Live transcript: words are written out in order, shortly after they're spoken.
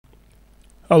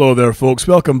Hello there, folks.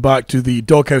 Welcome back to the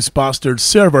Doghouse Bastards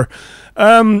server.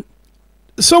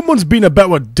 Someone's been a bit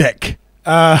of a dick.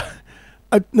 Now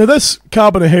this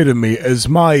cabin ahead of me is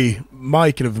my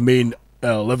kind of main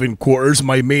living quarters,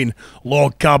 my main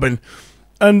log cabin.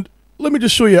 And let me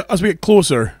just show you, as we get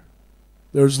closer,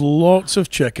 there's lots of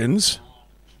chickens.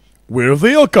 Where have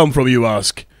they all come from, you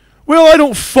ask? Well, I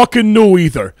don't fucking know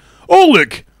either. Oh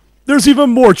look, there's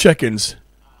even more chickens.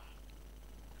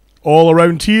 All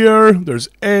around here, there's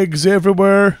eggs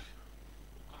everywhere.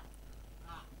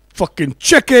 Fucking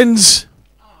chickens!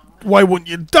 Why won't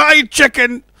you die,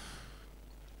 chicken?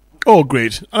 Oh,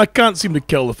 great. I can't seem to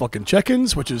kill the fucking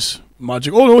chickens, which is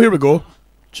magic. Oh no, here we go.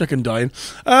 Chicken dying.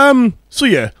 So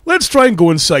yeah, let's try and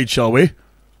go inside, shall we?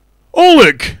 Oh,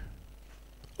 look!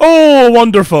 Oh,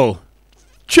 wonderful!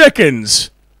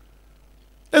 Chickens!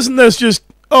 Isn't this just...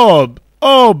 Oh,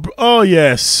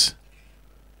 yes.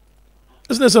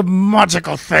 Isn't this a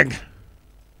magical thing?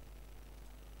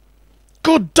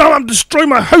 God damn, I'm destroying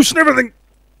my house and everything!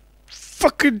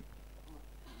 Fucking...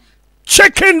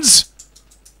 chickens!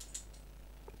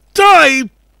 Die!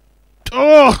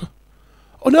 Oh!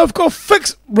 Oh, now I've got to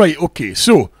fix... Right, okay,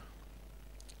 so...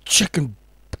 Chicken...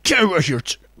 Get out of here!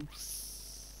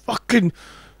 Fucking...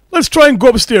 Let's try and go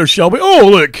upstairs, shall we? Oh,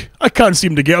 look! I can't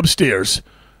seem to get upstairs.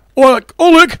 Oh,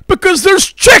 look! Because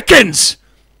there's chickens!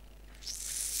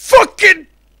 Fucking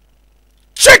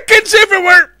chickens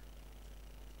everywhere!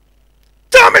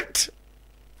 Damn it!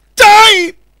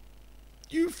 Die!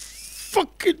 You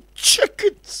fucking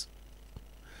chickens!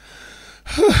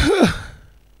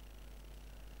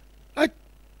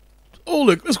 Oh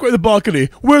look, let's go to the balcony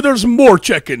where there's more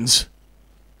chickens.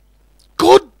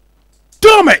 God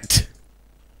damn it!